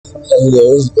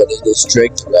Hello everybody, this is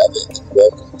Drake the Rabbit, and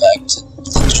welcome back to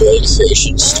the Drake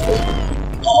Fashion Store.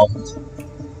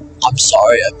 I'm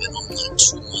sorry I've been on like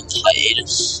 2-month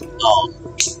hiatus.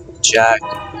 Jack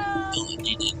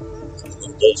needed a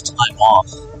little bit of time off.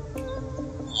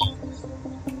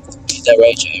 Is that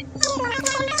right, Jack?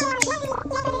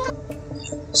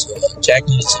 So, Jack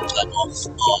needed some time off.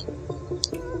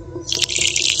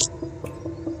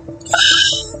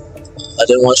 I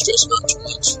didn't want to stress him out too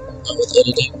much with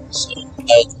editing, so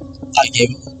I gave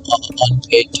him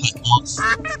unpaid time off.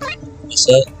 What's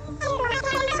that?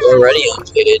 You're already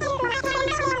unpaid.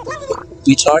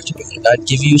 We talked about it. I'd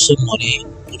give you some money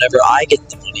whenever I get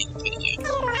the money to pay you.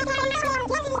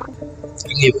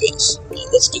 Anyways,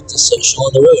 let's get this social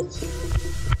on the road.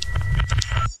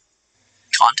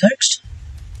 Context?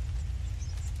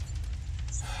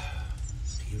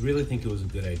 You really think it was a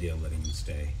good idea letting him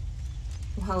stay?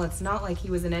 Well, it's not like he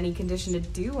was in any condition to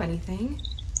do anything.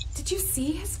 Did you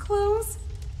see his clothes?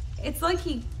 It's like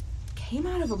he came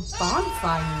out of a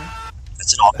bonfire.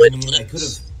 That's an odd way to put I could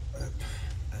have,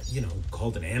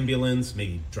 called an ambulance,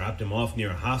 maybe dropped him off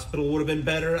near a hospital would have been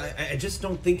better. I just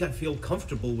don't think I'd feel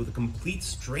comfortable with a complete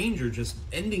stranger just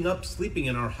ending up sleeping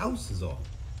in our house is all.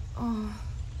 Oh,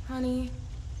 honey,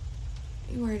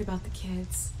 you worried about the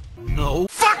kids? No.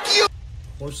 Fuck you!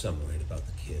 Of course I'm worried about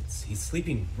the kids. He's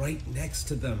sleeping right next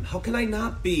to them. How can I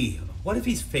not be? What if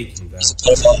he's faking that?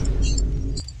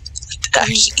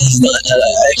 Actually,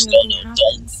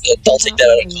 don't take that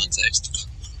out of context.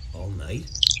 All night?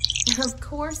 Of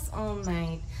course, all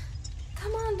night.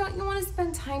 Come on, don't you want to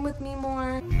spend time with me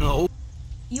more? No.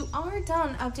 You are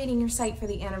done updating your site for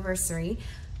the anniversary.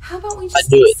 How about we I just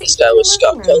knew it. This guy was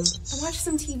Scott Cousins. and watch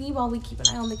some TV while we keep an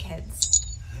eye on the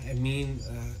kids? I mean,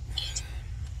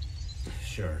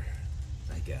 sure.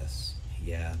 I guess.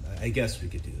 Yeah, I guess we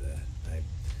could do that.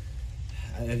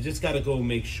 I've just got to go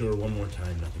make sure one more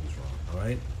time nothing's wrong,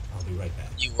 alright? I'll be right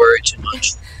back. You worry too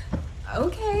much.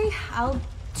 Okay, I'll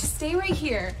just stay right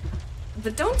here.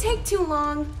 But don't take too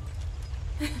long.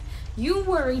 You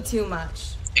worry too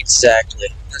much. Exactly.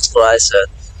 That's what I said.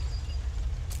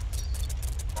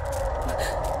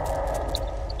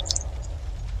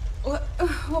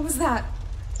 What was that?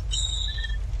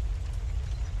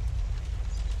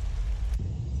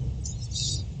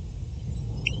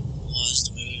 Pause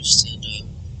to move, stand up.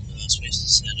 Space to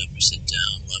stand up or sit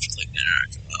down. Left click to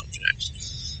interact with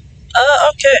objects.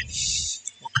 Okay.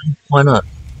 Why not?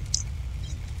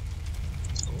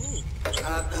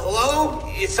 Hello?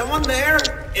 Is someone there?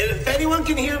 If anyone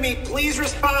can hear me, please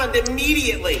respond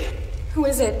immediately. Who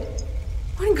is it?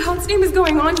 What in God's name is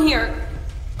going on here?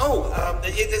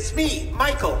 It's me,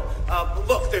 Michael.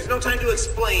 Look, there's no time to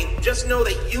explain. Just know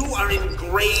that you are in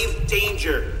grave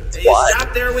danger. Is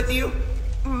Scott there with you?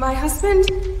 My husband?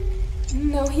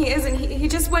 No, he isn't. He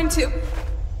just went to...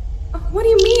 What do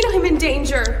you mean I'm in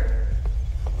danger?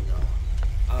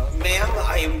 Ma'am,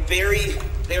 I am very,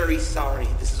 very sorry.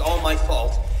 This is all my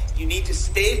fault. You need to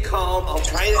stay calm. I'll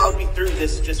try to help you through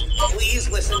this. Just please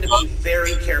listen to me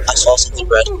very carefully. I saw something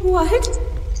red. What?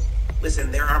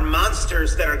 Listen, there are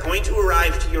monsters that are going to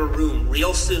arrive to your room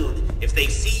real soon. If they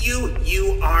see you,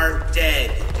 you are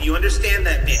dead. Do you understand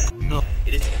that, man? No.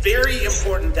 It is very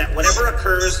important that whatever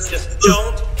occurs, just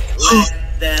don't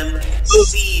let them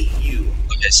see you.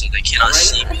 Okay, so they cannot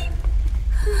see me.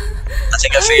 I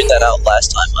think I figured that out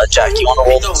last time. Jack, you want to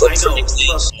roll the clip for me,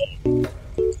 please?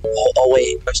 Oh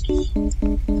wait.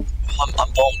 I'm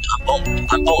boned. I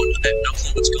have no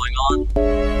clue what's going on.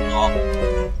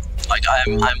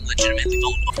 I'm legitimately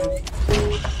boned.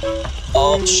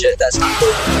 Oh shit, that's not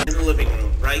good. In the living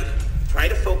room, right? Try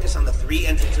to focus on the 3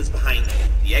 entrances behind you.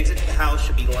 The exit to the house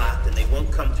should be locked and they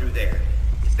won't come through there.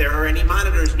 If there are any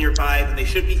monitors nearby, then they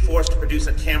should be forced to produce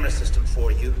a camera system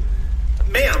for you.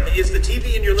 Ma'am, is the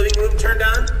TV in your living room turned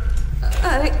on?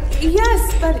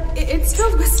 Yes, but it's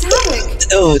filled with static.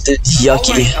 Oh, the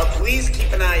yucky. Alright, please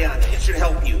keep an eye on it. It should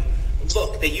help you.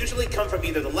 Look, they usually come from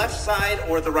either the left side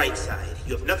or the right side.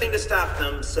 You have nothing to stop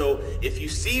them, so if you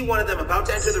see one of them about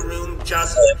to enter the room,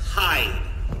 just hide.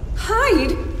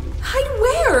 Hide? Hide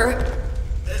where?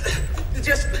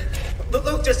 Just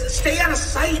stay out of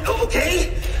sight,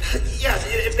 okay? Yes,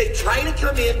 if they try to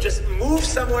come in, just move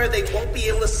somewhere they won't be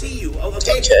able to see you,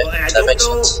 okay? Okay, well, I that don't makes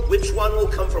know sense. which one will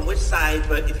come from which side,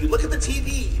 but if you look at the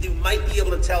TV, you might be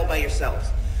able to tell by yourselves.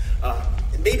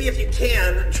 Maybe if you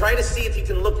can, try to see if you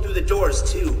can look through the doors,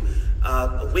 too.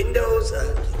 Windows,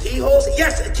 keyholes?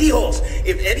 Yes, keyholes.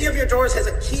 If any of your doors has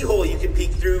a keyhole you can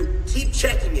peek through, keep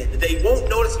checking it. They won't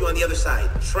notice you on the other side.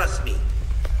 Trust me.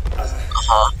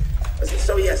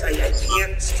 So yes, I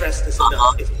can't stress this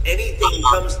enough. If anything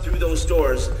comes through those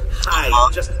doors, hide.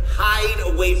 Just hide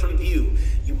away from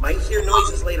might hear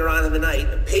noises later on in the night.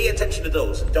 Pay attention to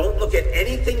those. Don't look at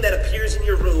anything that appears in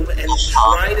your room and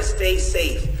try to stay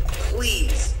safe.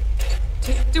 Please.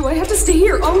 Do I have to stay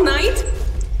here all night?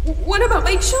 What about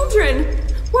my children?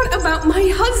 What about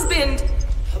my husband?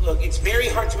 Look, it's very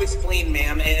hard to explain,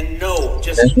 ma'am, and no,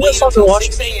 just And wait fucking until watch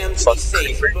 6 a.m. to be fucking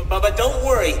safe. crazy. But don't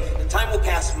worry, the time will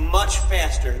pass much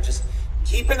faster. Just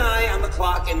keep an eye on the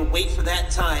clock and wait for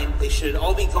that time. They should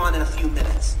all be gone in a few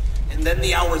minutes, and then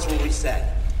the hours will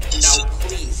reset. Now,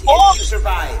 please, if you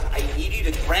survive, I need you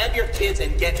to grab your kids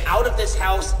and get out of this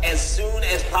house as soon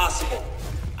as possible.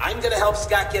 I'm gonna help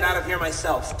Scott get out of here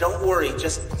myself. Don't worry,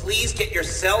 just please get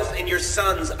yourself and your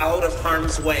sons out of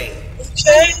harm's way.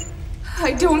 Okay.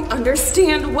 I don't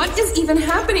understand. What is even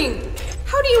happening?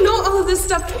 How do you know all of this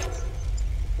stuff?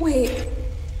 Wait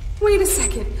a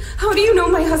second. How do you know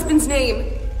my husband's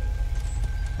name?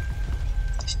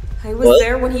 I was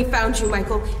there when he found you,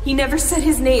 Michael. He never said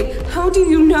his name. How do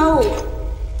you know?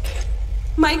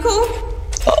 Michael?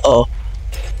 Uh-oh.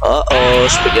 Uh-oh,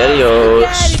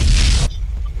 SpaghettiOs.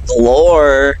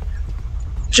 Lore.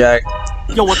 Jack.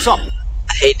 Yo, what's up?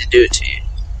 I hate to do it to you,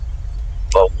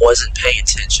 but wasn't paying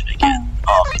attention again.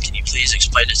 Can you please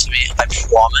explain it to me? I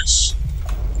promise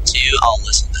to you I'll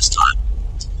listen this time.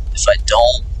 If I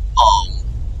don't,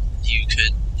 you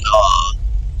could,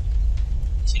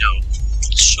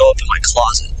 show up in my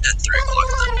closet at 3 o'clock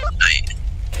at night.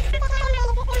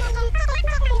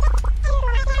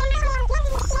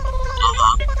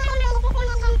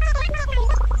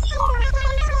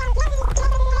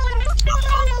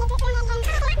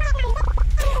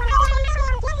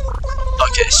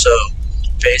 Okay, so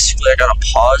basically I gotta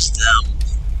pause them,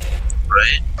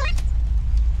 right?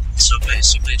 So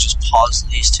basically just pause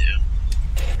these two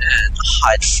and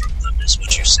hide from them is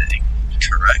what you're saying,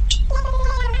 correct?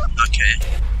 Okay.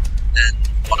 And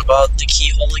what about the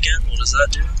keyhole again? What does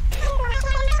that do?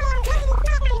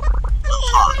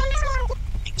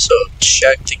 So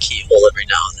check the keyhole every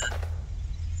now and then.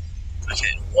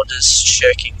 Okay, what does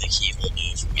checking the keyhole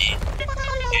do for me?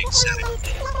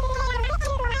 Exactly.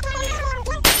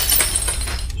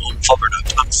 I'm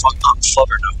flubbernucked.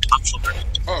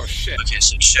 Oh shit. Okay,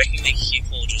 so checking the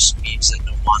keyhole just means that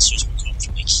no monsters will come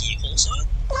from the keyhole side?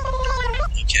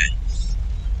 Okay.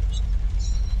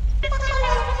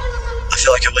 I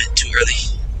feel like I went too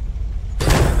early.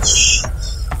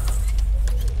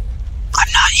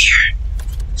 I'm not here.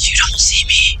 You don't see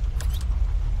me.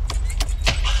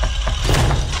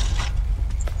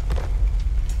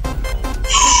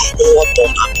 Oh, I'm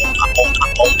boned.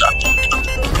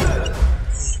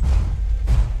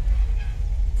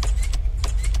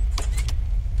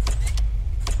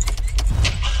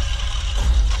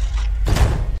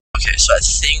 Okay, so I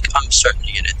think I'm starting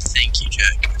to get it. Thank you,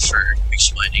 Jack, for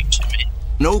explaining to me.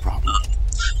 No problem.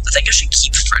 I think I should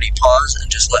keep Freddy paused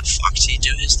and just let Foxy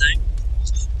do his thing.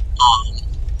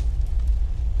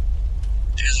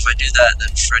 Because if I do that,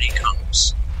 then Freddy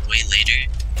comes way later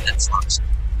than Foxy.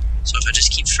 So if I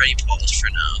just keep Freddy paused for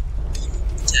now,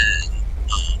 then,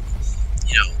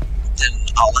 then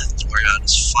all I have to worry about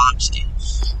is Foxy.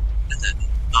 And then,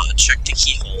 check the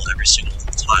keyhole every single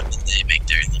time that they make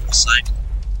their little cycle.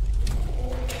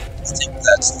 I think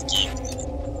that's the game.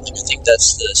 I think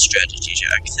that's the strategy,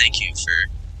 Jack. Thank you for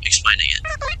explaining it.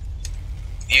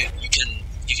 You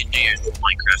can do your little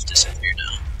Minecraft disappear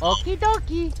now. Okie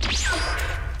dokie.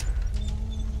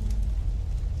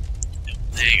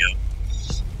 There you go.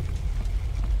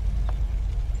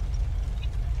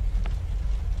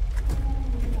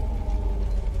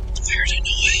 I heard a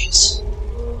noise.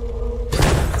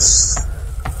 Because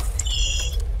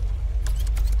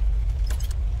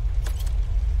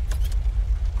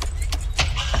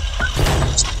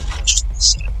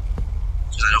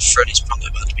I know Freddy's probably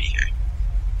about to be here.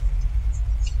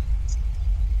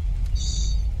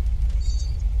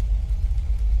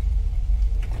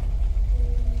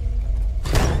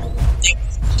 Yep,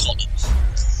 called him.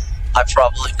 I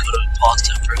probably could have paused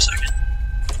him for a second.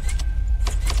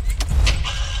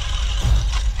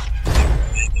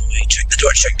 Wait, check the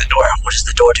door. What does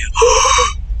the door do?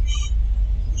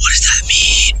 What does that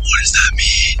mean? What does that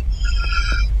mean?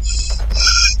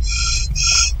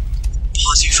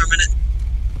 Pause you for a minute.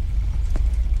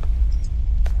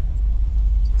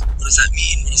 What does that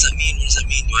mean? What does that mean? What does that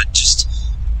mean? Do I just...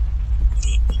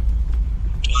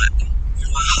 Where do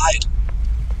I hide?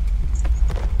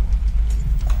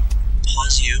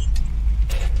 Pause you.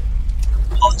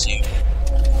 Pause you.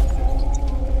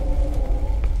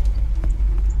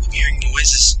 I'm hearing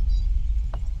noises.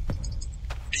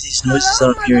 What are these noises that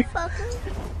I'm hearing?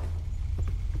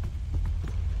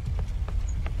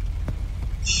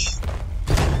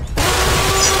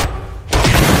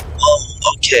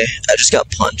 Oh, okay. okay. I just got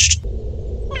punched. No,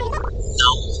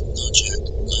 Jack.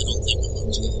 I don't think I'm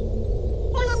okay.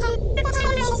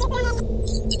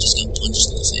 I just got punched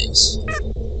in the face by a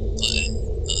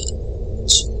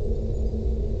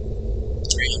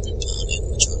 300-pound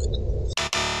animatronic.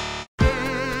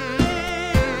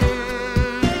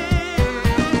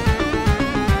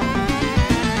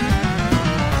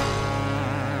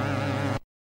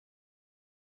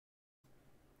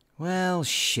 Well,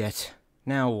 shit.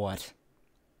 Now what?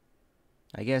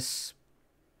 I guess...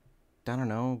 I don't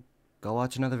know, go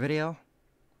watch another video?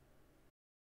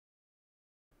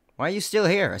 Why are you still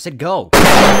here? I said go!